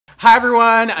Hi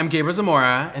everyone, I'm Gabriel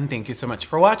Zamora and thank you so much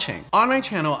for watching. On my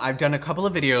channel, I've done a couple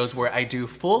of videos where I do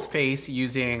full face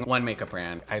using one makeup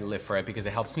brand. I live for it because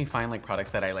it helps me find like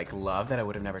products that I like love that I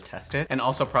would have never tested, and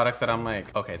also products that I'm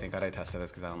like, okay, thank God I tested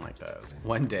this because I don't like those.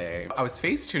 One day, I was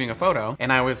face tuning a photo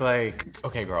and I was like,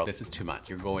 okay girl, this is too much.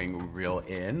 You're going real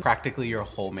in. Practically your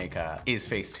whole makeup is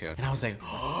Facetune. And I was like,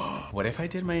 oh, what if I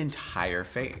did my entire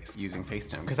face using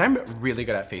Facetune? Because I'm really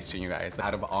good at Facetune, you guys.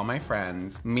 Out of all my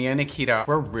friends, me and Nikita,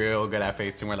 we're real good at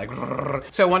Facetune. We're like, brrr.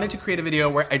 So I wanted to create a video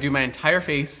where I do my entire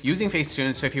face using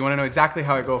Facetune. So if you want to know exactly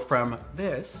how I go from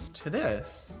this to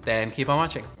this, then keep on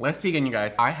watching. Let's begin, you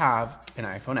guys. I have an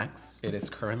iPhone X. It is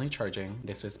currently charging.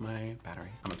 This is my battery.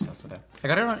 I'm obsessed with it. I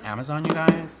got it on Amazon, you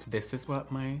guys. This is what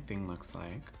my thing looks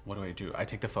like. What do? I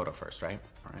take the photo first, right?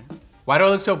 All right. Why do I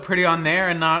look so pretty on there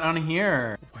and not on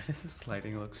here? Why does this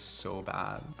lighting look so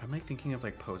bad? I'm like thinking of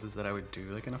like poses that I would do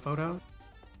like in a photo.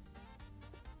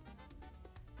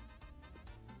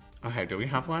 Okay, do we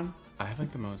have one? I have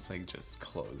like the most like just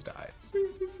closed eyes. This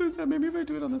makes me so sad. Maybe if I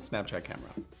do it on the Snapchat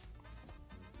camera.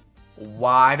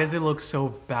 Why does it look so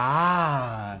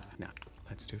bad? No,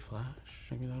 let's do flash.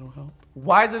 Maybe that'll help.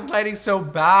 Why is this lighting so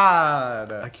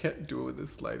bad? I can't do it with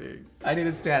this lighting. I need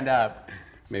to stand up.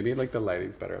 Maybe like the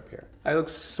lighting's better up here. I look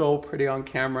so pretty on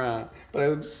camera, but I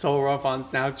look so rough on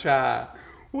Snapchat.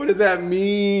 What does that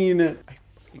mean? I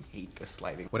fucking hate this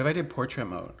lighting. What if I did portrait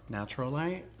mode? Natural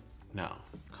light? No.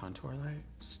 Contour light?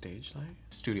 Stage light?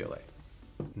 Studio light?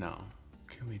 No.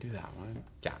 Can we do that one?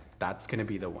 Yeah, that's gonna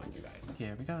be the one, you guys.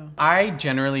 Here we go. I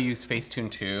generally use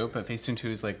Facetune 2, but Facetune 2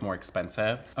 is like more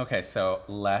expensive. Okay, so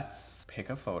let's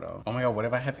pick a photo. Oh my God, what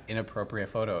if I have inappropriate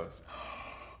photos?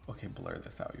 Okay, blur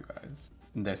this out, you guys.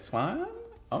 This one?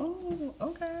 Oh,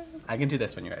 okay. I can do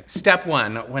this one, you guys. Step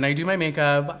one, when I do my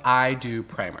makeup, I do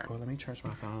primer. Oh, let me charge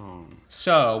my phone.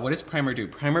 So what does primer do?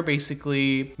 Primer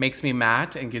basically makes me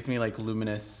matte and gives me like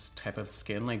luminous type of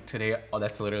skin. Like today, oh,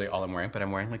 that's literally all I'm wearing, but I'm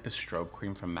wearing like the strobe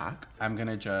cream from MAC. I'm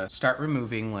gonna just start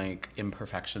removing like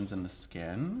imperfections in the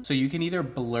skin. So you can either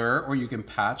blur or you can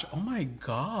patch. Oh my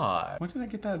God, when did I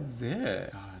get that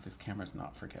zit? God, this camera's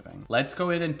not forgiving. Let's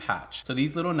go in and patch. So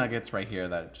these little nuggets right here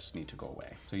that just need to go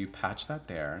away. So you patch that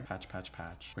there. Patch, patch,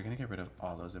 patch. We're gonna get rid of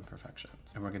all those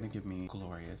imperfections and we're gonna give me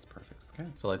glorious, perfect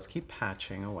skin. So let's keep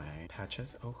patching away.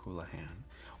 Patches O'Houlihan.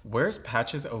 Where's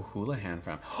Patches O'Houlihan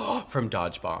from? From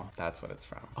Dodgeball. That's what it's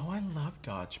from. Oh, I love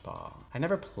Dodgeball. I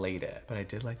never played it, but I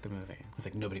did like the movie. I was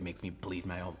like, nobody makes me bleed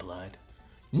my own blood.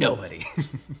 Nobody.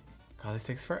 God, this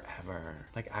takes forever.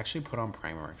 Like actually put on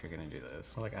primer if you're gonna do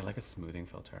this. Or like I like a smoothing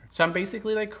filter. So I'm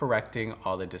basically like correcting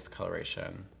all the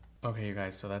discoloration. Okay, you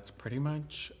guys, so that's pretty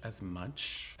much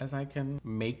as I can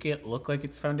make it look like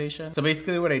it's foundation. So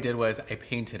basically what I did was I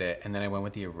painted it and then I went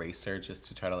with the eraser just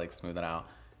to try to like smooth it out.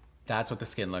 That's what the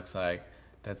skin looks like.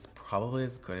 That's probably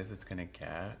as good as it's gonna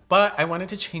get. But I wanted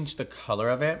to change the color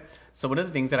of it. So one of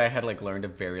the things that I had like learned a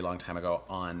very long time ago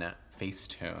on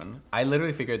Facetune, I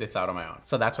literally figured this out on my own.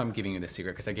 So that's why I'm giving you the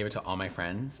secret, because I gave it to all my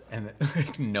friends and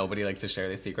like, nobody likes to share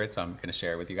this secret, so I'm gonna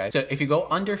share it with you guys. So if you go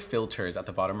under filters at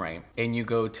the bottom right and you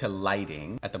go to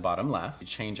lighting at the bottom left, you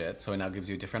change it, so it now gives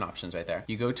you different options right there.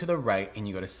 You go to the right and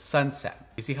you go to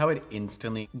sunset. You see how it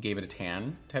instantly gave it a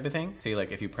tan type of thing? See,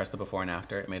 like if you press the before and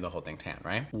after, it made the whole thing tan,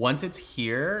 right? Once it's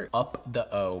here, up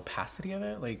the opacity of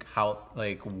it, like how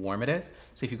like warm it is.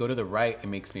 So if you go to the right, it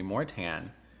makes me more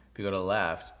tan. If you go to the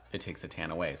left, it takes the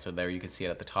tan away. So there you can see it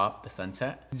at the top, the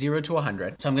sunset, 0 to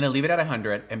 100. So I'm gonna leave it at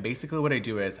 100. And basically what I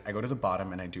do is I go to the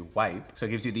bottom and I do wipe. So it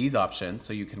gives you these options.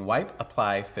 So you can wipe,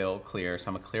 apply, fill, clear. So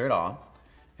I'm gonna clear it all.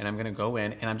 And I'm gonna go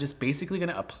in and I'm just basically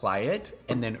gonna apply it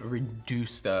and then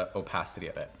reduce the opacity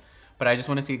of it. But I just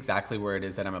wanna see exactly where it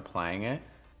is that I'm applying it.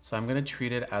 So I'm gonna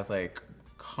treat it as like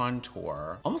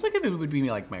contour, almost like if it would be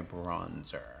like my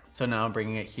bronzer. So now I'm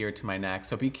bringing it here to my neck.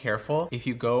 So be careful. If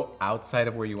you go outside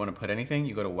of where you want to put anything,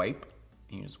 you go to wipe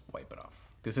and you just wipe it off.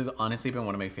 This has honestly been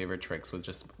one of my favorite tricks with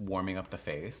just warming up the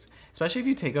face. Especially if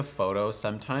you take a photo,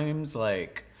 sometimes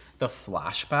like the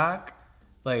flashback,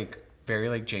 like very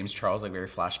like James Charles, like very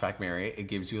flashback Mary, it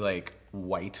gives you like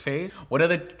white face. One of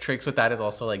the tricks with that is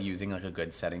also like using like a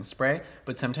good setting spray.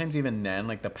 But sometimes even then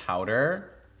like the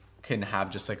powder can have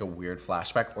just like a weird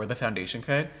flashback, or the foundation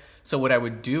could. So what I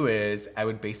would do is I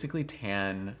would basically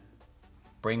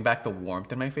bring back the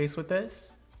warmth in my face with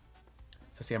this.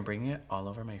 So see, I'm bringing it all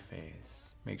over my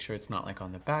face. Make sure it's not like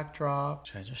on the backdrop.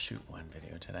 Should I just shoot one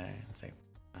video today and say,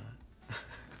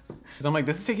 because I'm like,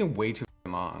 this is taking way too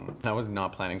long. I was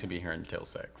not planning to be here until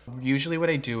 6. Usually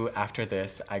what I do after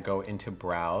this, I go into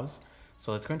brows.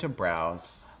 So let's go into brows.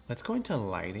 Let's go into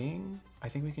lighting. I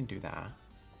think we can do that.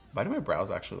 Why do my brows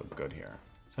actually look good here?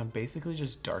 So I'm basically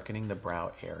just darkening the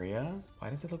brow area. Why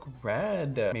does it look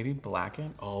red? Maybe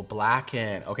blacken? Oh,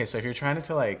 blacken. Okay, so if you're trying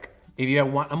to like, if you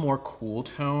want a more cool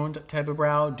toned type of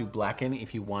brow, do blacken.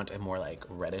 If you want a more like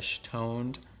reddish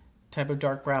toned type of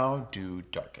dark brow, do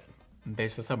darken.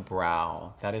 This is a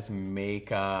brow. That is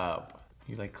makeup.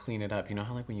 You like clean it up. You know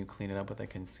how like when you clean it up with a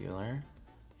concealer,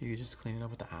 you just clean it up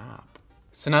with the app.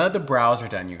 So now that the brows are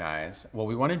done, you guys, what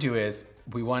we want to do is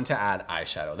we want to add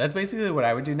eyeshadow. That's basically what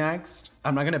I would do next.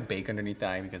 I'm not going to bake underneath the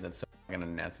eye because it's so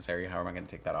unnecessary. How am I going to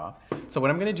take that off? So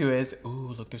what I'm going to do is,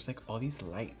 ooh, look, there's like all these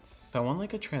lights. So I want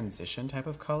like a transition type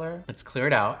of color. Let's clear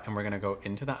it out and we're going to go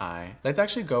into the eye. Let's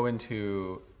actually go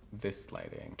into this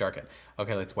lighting, darken.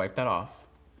 Okay, let's wipe that off.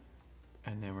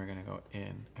 And then we're going to go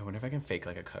in. I wonder if I can fake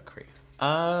like a cut crease.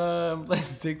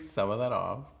 Let's take some of that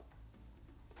off.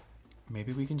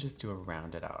 Maybe we can just do a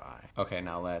rounded out eye. Okay,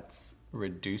 now let's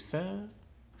reduce it.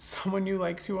 Someone you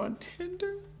likes you on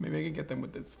Tinder? Maybe I can get them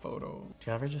with this photo. Do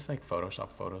you ever just like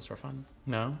Photoshop photos for fun?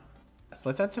 No? So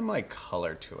let's add some like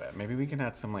color to it. Maybe we can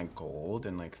add some like gold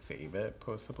and like save it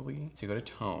possibly. So you go to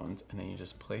tones and then you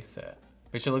just place it.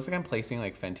 Which it looks like I'm placing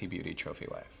like Fenty Beauty Trophy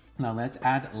Wife. Now let's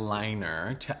add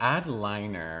liner. To add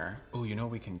liner, oh, you know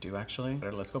what we can do actually?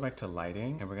 Let's go back to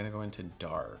lighting and we're gonna go into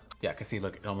dark. Yeah, cause see,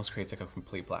 look, it almost creates like a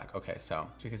complete black. Okay, so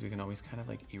it's because we can always kind of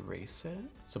like erase it.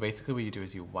 So basically what you do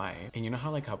is you wipe, and you know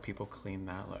how like how people clean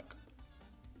that? Look.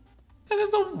 That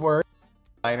is the worst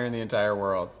liner in the entire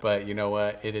world. But you know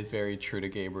what? It is very true to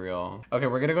Gabriel. Okay,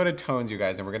 we're gonna go to tones, you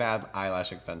guys, and we're gonna add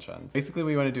eyelash extensions. Basically what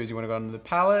you wanna do is you wanna go into the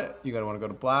palette, you gotta wanna go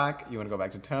to black, you wanna go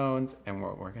back to tones, and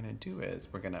what we're gonna do is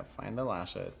we're gonna find the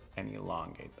lashes and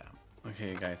elongate them. Okay,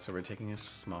 you guys, so we're taking a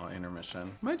small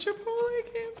intermission. My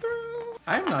Chipotle came through.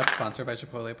 I'm not sponsored by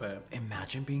Chipotle, but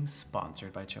imagine being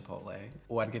sponsored by Chipotle.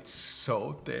 Oh, I'd get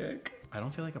so thick. I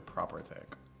don't feel like a proper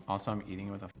thick. Also, I'm eating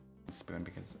it with a spoon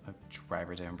because a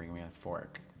driver didn't bring me a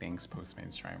fork. Thanks,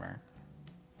 Postmates driver.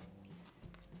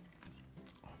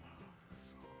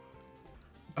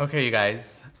 Okay, you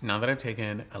guys, now that I've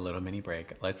taken a little mini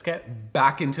break, let's get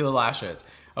back into the lashes.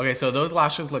 Okay, so those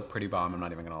lashes look pretty bomb, I'm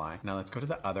not even gonna lie. Now let's go to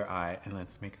the other eye and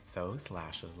let's make those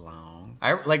lashes long.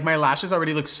 Like my lashes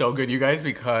already look so good, you guys,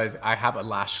 because I have a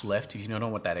lash lift. If you don't know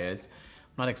what that is,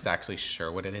 I'm not exactly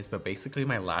sure what it is, but basically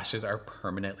my lashes are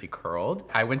permanently curled.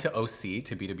 I went to OC,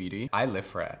 to Beauty Beauty. I live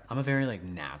for it. I'm a very like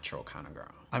natural kind of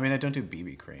girl. I mean, I don't do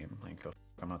BB cream, like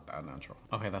I'm not that natural.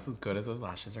 Okay, that's as good as those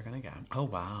lashes are gonna get. Oh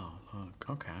wow, look,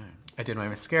 okay. I did my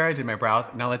mascara, I did my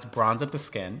brows. Now let's bronze up the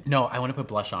skin. No, I wanna put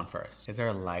blush on first. Is there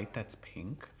a light that's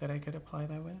pink that I could apply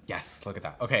that with? Yes, look at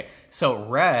that. Okay, so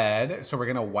red, so we're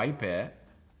gonna wipe it.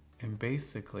 And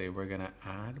basically we're gonna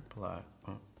add blush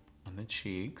on the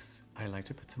cheeks. I like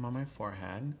to put some on my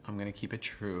forehead. I'm gonna keep it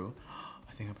true.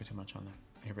 I think I put too much on there.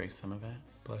 Erase some of it.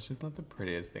 Blush is not the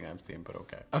prettiest thing I've seen, but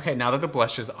okay. Okay, now that the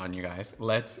blush is on, you guys,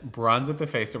 let's bronze up the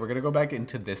face. So we're gonna go back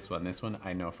into this one. This one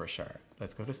I know for sure.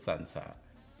 Let's go to Sunset.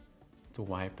 Let's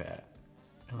wipe it.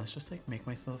 And let's just like make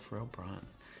myself real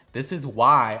bronze. This is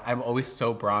why I'm always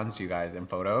so bronzed, you guys, in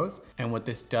photos. And what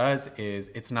this does is,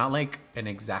 it's not like an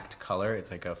exact color,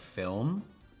 it's like a film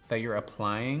that you're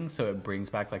applying. So it brings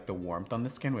back like the warmth on the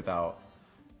skin without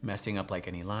messing up like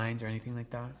any lines or anything like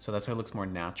that. So that's why it looks more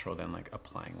natural than like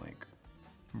applying like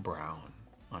brown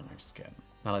on your skin.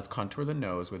 Now let's contour the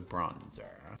nose with bronzer.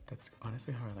 That's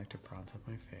honestly how I like to bronze up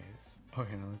my face.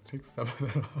 Okay, now let's take some of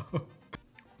that off.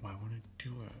 Oh, I wanna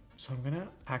do it. So I'm gonna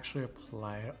actually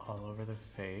apply it all over the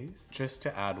face just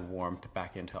to add warmth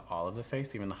back into all of the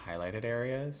face, even the highlighted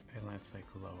areas. And let's like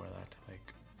lower that to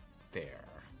like there,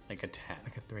 like a 10,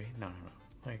 like a 3, no,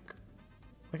 like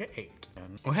an 8.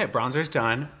 Okay, bronzer's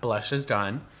done, blush is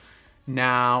done.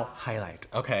 Now, highlight,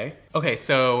 okay. Okay,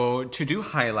 so to do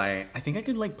highlight, I think I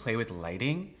could like play with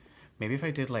lighting. Maybe if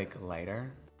I did like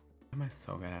lighter. Am I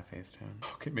so good at FaceTune?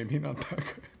 Okay, maybe not that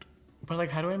good. But like,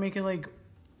 how do I make it like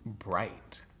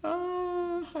bright?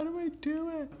 How do I do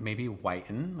it? Maybe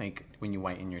whiten, like when you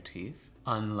whiten your teeth.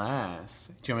 Unless,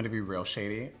 do you want me to be real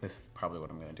shady? This is probably what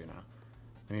I'm gonna do now.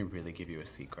 Let me really give you a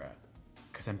secret.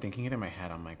 Cause I'm thinking it in my head,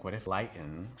 I'm like, what if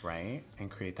lighten, right? And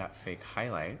create that fake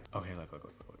highlight. Okay, look.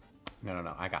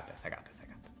 No, I got this.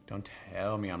 Don't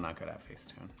tell me I'm not good at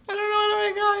FaceTune. I don't know how to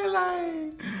make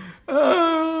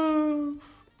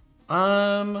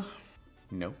highlight.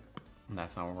 Nope,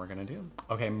 that's not what we're gonna do.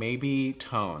 Okay, maybe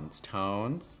tones.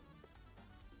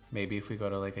 Maybe if we go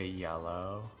to like a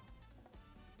yellow,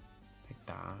 like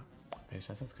that. Bitch,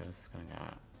 that's as good as it's gonna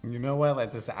get. You know what,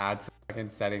 let's just add some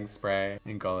fucking setting spray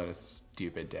and call it a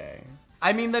stupid day.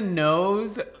 I mean, the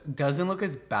nose doesn't look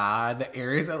as bad. The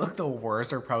areas that look the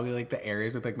worst are probably like the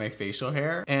areas with like my facial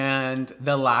hair. And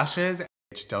the lashes,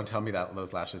 Don't tell me that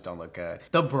those lashes don't look good.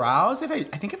 The brows, I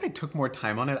think if I took more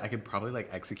time on it, I could probably like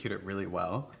execute it really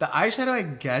well. The eyeshadow, I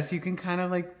guess you can kind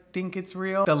of like think it's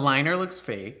real. The liner looks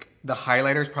fake. The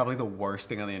highlighter is probably the worst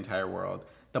thing on the entire world.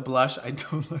 The blush, I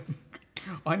don't like.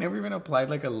 Oh, I never even applied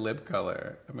like a lip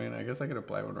color. I mean, I guess I could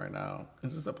apply one right now.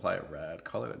 Let's just apply it red,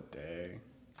 call it a day.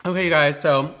 Okay, you guys,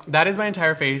 so that is my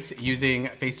entire face using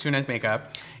FACETUNE as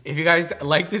makeup. If you guys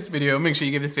like this video, make sure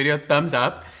you give this video a thumbs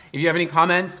up. If you have any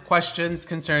comments, questions,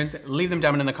 concerns, leave them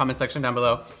down in the comment section down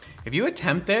below. If you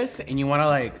attempt this and you wanna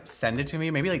like send it to me,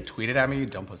 maybe like tweet it at me,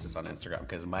 don't post this on Instagram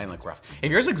because mine look rough.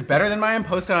 If yours looks better than mine,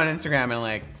 post it on Instagram and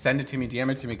like send it to me, DM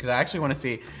it to me because I actually wanna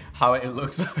see how it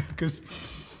looks because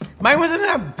mine wasn't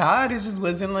that bad. It just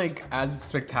wasn't like as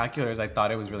spectacular as I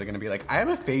thought it was really gonna be. Like I am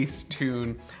a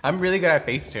FACETUNE. I'm really good at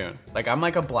FACETUNE. Like I'm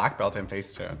like a black belt in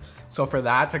FACETUNE. So for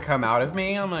that to come out of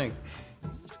me, I'm like,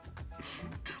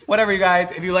 whatever you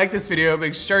guys. If you like this video,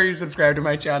 make sure you subscribe to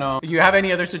my channel. If you have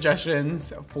any other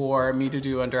suggestions for me to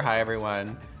do under Hi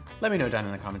Everyone, let me know down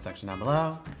in the comment section down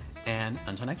below. And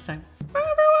until next time, bye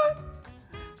everyone.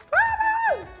 Bye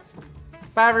everyone.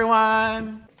 Bye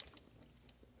everyone.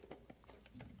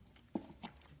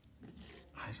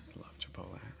 I just love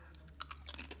Chipotle.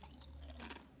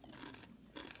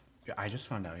 Yeah, I just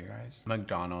found out, you guys.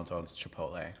 McDonald's owns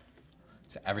Chipotle.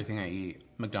 It's everything I eat.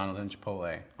 McDonald's and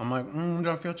Chipotle. I'm like, do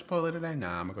I feel Chipotle today?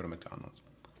 Nah, I'm gonna go to McDonald's.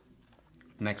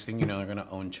 Next thing you know, they're gonna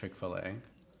own Chick-fil-A.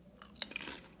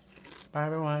 Bye,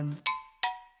 everyone.